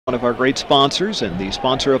One of our great sponsors and the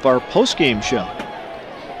sponsor of our post-game show.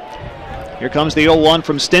 Here comes the 0-1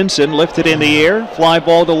 from Stinson, lifted in the air, fly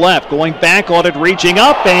ball to left, going back on it, reaching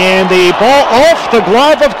up, and the ball off the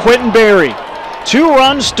glove of Quentin Berry. 2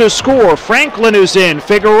 runs to score. Franklin is in.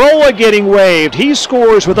 Figueroa getting waved. He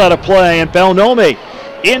scores without a play, and Belnome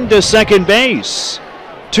into second base.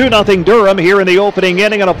 2-0 Durham here in the opening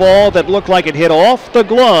inning on a ball that looked like it hit off the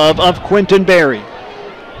glove of Quentin Berry.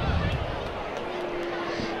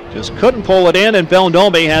 Just couldn't pull it in, and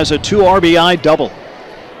Belnome has a 2 RBI double.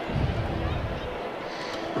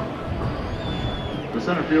 The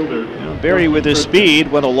center fielder. Berry with his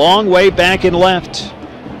speed went a long way back and left.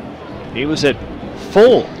 He was at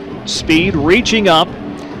full speed, reaching up.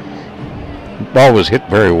 Ball was hit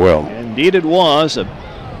very well. Indeed it was. A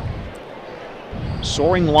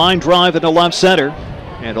soaring line drive into left center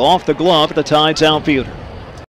and off the glove of the Tide's outfielder.